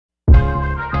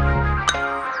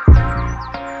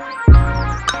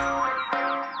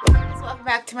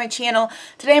to my channel.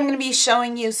 Today I'm going to be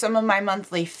showing you some of my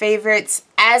monthly favorites.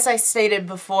 As I stated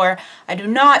before, I do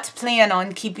not plan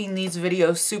on keeping these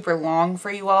videos super long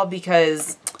for you all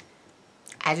because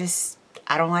I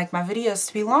don't like my videos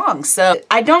to be long. So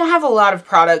I don't have a lot of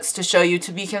products to show you,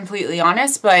 to be completely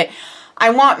honest, but I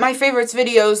want my favorites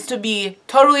videos to be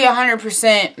totally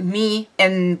 100% me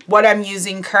and what I'm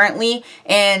using currently.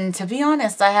 And to be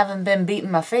honest, I haven't been beating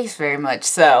my face very much,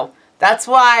 so that's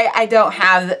why I don't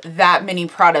have that many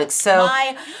products. So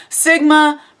my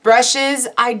Sigma brushes,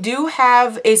 I do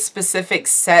have a specific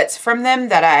set from them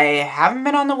that I haven't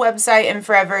been on the website in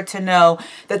forever to know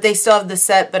that they still have the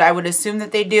set, but I would assume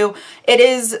that they do. It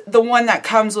is the one that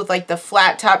comes with like the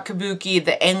flat top Kabuki,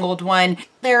 the angled one.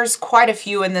 There's quite a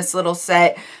few in this little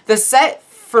set. The set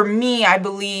for me, I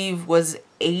believe, was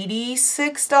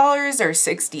 $86 or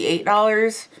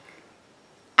 $68.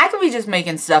 I could be just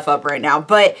making stuff up right now,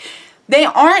 but they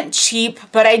aren't cheap,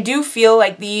 but I do feel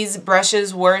like these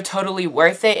brushes were totally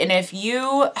worth it. And if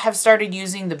you have started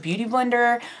using the Beauty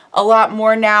Blender a lot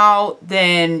more now,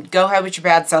 then go ahead with your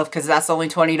bad self because that's only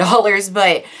 $20.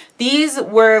 But these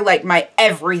were like my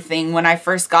everything when I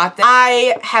first got them.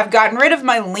 I have gotten rid of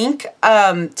my link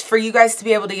for you guys to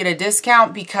be able to get a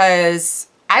discount because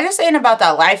I just ain't about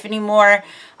that life anymore.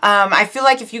 I feel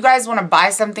like if you guys want to buy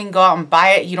something, go out and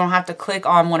buy it. You don't have to click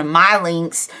on one of my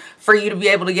links for you to be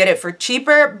able to get it for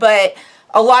cheaper. But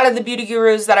a lot of the beauty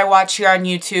gurus that I watch here on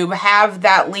YouTube have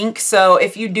that link. So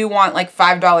if you do want like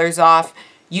 $5 off,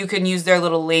 you can use their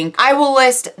little link. I will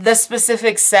list the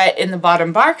specific set in the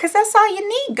bottom bar because that's all you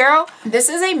need, girl. This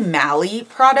is a Mally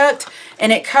product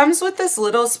and it comes with this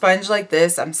little sponge like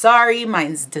this. I'm sorry,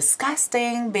 mine's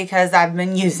disgusting because I've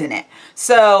been using it.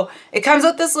 So it comes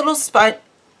with this little sponge.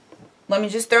 Let me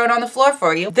just throw it on the floor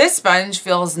for you. This sponge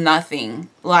feels nothing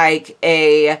like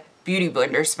a Beauty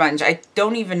Blender sponge. I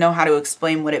don't even know how to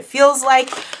explain what it feels like,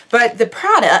 but the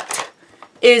product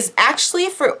is actually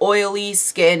for oily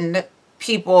skinned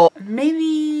people.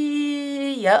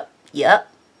 Maybe, yep,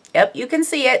 you can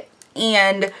see it.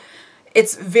 And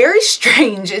it's very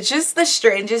strange. It's just the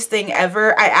strangest thing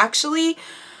ever. I actually,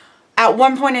 at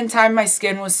one point in time, my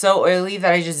skin was so oily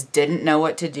that I just didn't know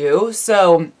what to do.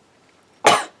 So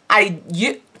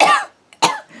okay,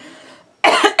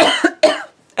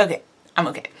 I'm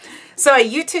okay. So I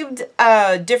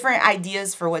YouTubed different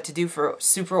ideas for what to do for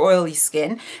super oily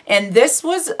skin. And this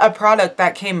was a product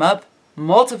that came up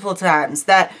multiple times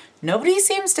that nobody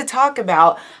seems to talk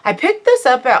about. I picked this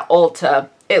up at Ulta.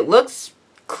 It looks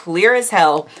clear as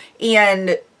hell.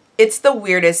 And it's the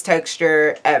weirdest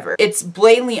texture ever. It's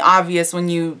blatantly obvious when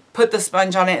you put the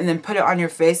sponge on it and then put it on your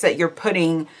face that you're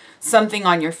putting something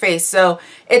on your face. So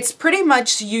it's pretty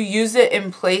much you use it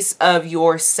in place of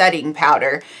your setting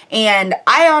powder. And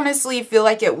I honestly feel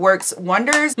like it works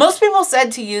wonders. Most people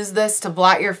said to use this to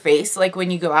blot your face like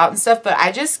when you go out and stuff, but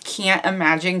I just can't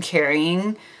imagine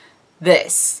carrying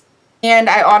this. And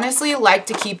I honestly like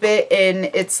to keep it in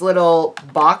its little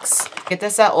box. Get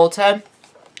this at Ulta.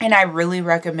 And I really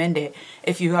recommend it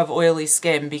if you have oily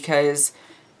skin because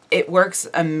it works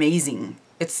amazing.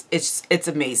 It's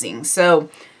amazing.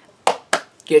 So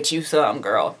get you some,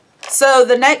 girl. So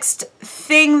the next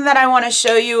thing that I want to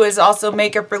show you is also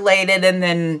makeup related, and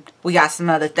then we got some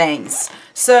other things.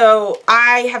 So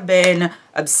I have been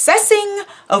obsessing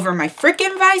over my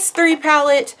freaking Vice 3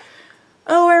 palette.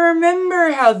 Oh, I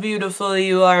remember how beautiful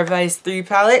you are, Vice 3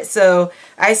 palette. So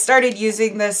I started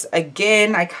using this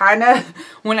again. I kind of,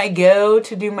 when I go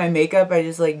to do my makeup, I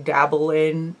just like dabble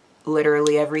in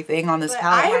literally everything on this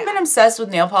palette. I have been obsessed with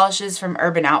nail polishes from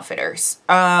Urban Outfitters.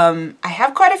 I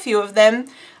have quite a few of them.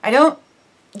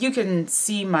 You can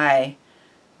see my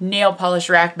nail polish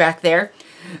rack back there.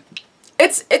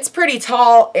 It's pretty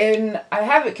tall and I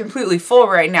have it completely full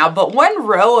right now, but one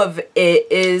row of it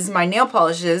is my nail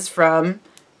polishes from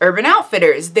Urban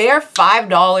Outfitters. They are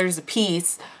 $5 a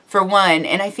piece for one,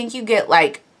 and I think you get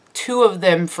like 2 of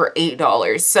them for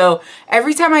 $8. So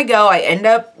every time I go, I end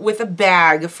up with a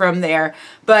bag from there.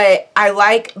 But I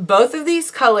like both of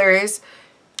these colors.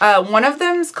 One of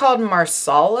them is called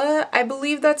Marsala, I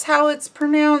believe that's how it's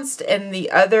pronounced, and the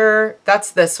other,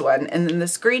 that's this one. And then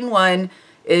this green one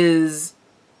is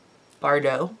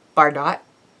Bardot,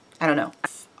 I don't know.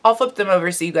 I'll flip them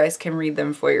over so you guys can read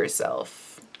them for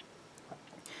yourself.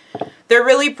 They're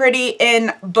really pretty,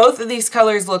 and both of these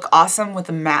colors look awesome with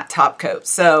a matte top coat.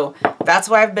 So that's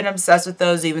why I've been obsessed with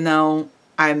those, even though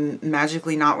I'm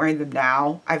magically not wearing them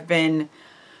now. I've been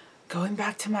going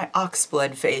back to my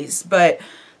oxblood phase. But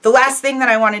the last thing that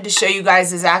I wanted to show you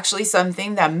guys is actually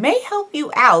something that may help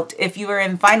you out if you are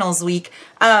in finals week.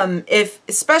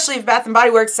 Especially if Bath & Body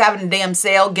Works is having a damn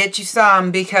sale, get you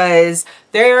some because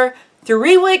their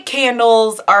 3-wick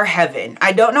candles are heaven.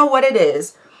 I don't know what it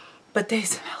is, but they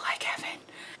smell like heaven.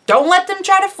 Don't let them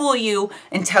try to fool you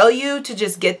and tell you to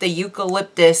just get the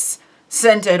eucalyptus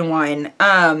scented one.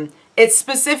 It's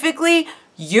specifically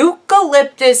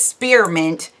eucalyptus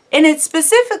spearmint, and it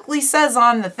specifically says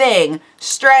on the thing,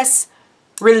 stress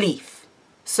relief.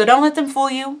 So don't let them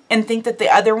fool you and think that the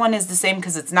other one is the same,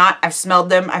 because it's not. I've smelled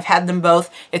them. I've had them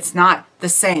both. It's not the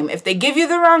same. If they give you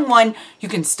the wrong one, you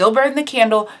can still burn the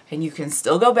candle and you can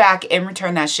still go back and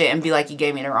return that shit and be like, you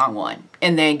gave me the wrong one,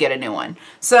 and then get a new one.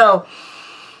 So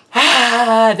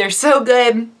they're so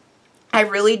good. I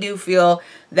really do feel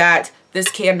that this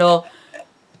candle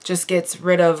just gets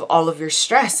rid of all of your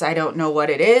stress. I don't know what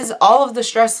it is. All of the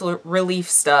stress relief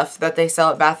stuff that they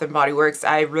sell at Bath & Body Works,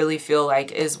 I really feel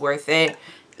like is worth it.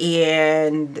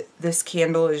 And this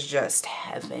candle is just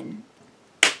heaven.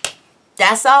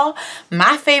 That's all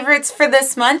my favorites for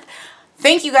this month.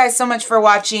 Thank you guys so much for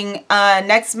watching.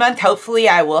 Next month, hopefully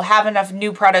I will have enough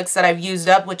new products that I've used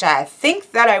up, which I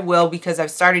think that I will, because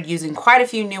I've started using quite a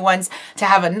few new ones, to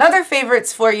have another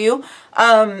favorites for you.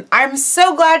 I'm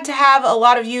so glad to have a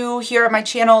lot of you here at my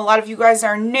channel. A lot of you guys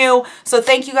are new, so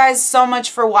thank you guys so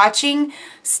much for watching.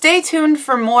 Stay tuned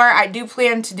for more. I do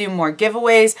plan to do more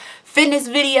giveaways. Fitness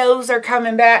videos are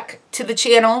coming back to the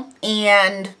channel,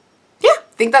 and yeah,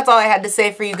 I think that's all I had to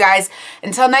say for you guys.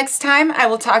 Until next time, I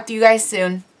will talk to you guys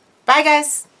soon. Bye,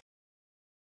 guys.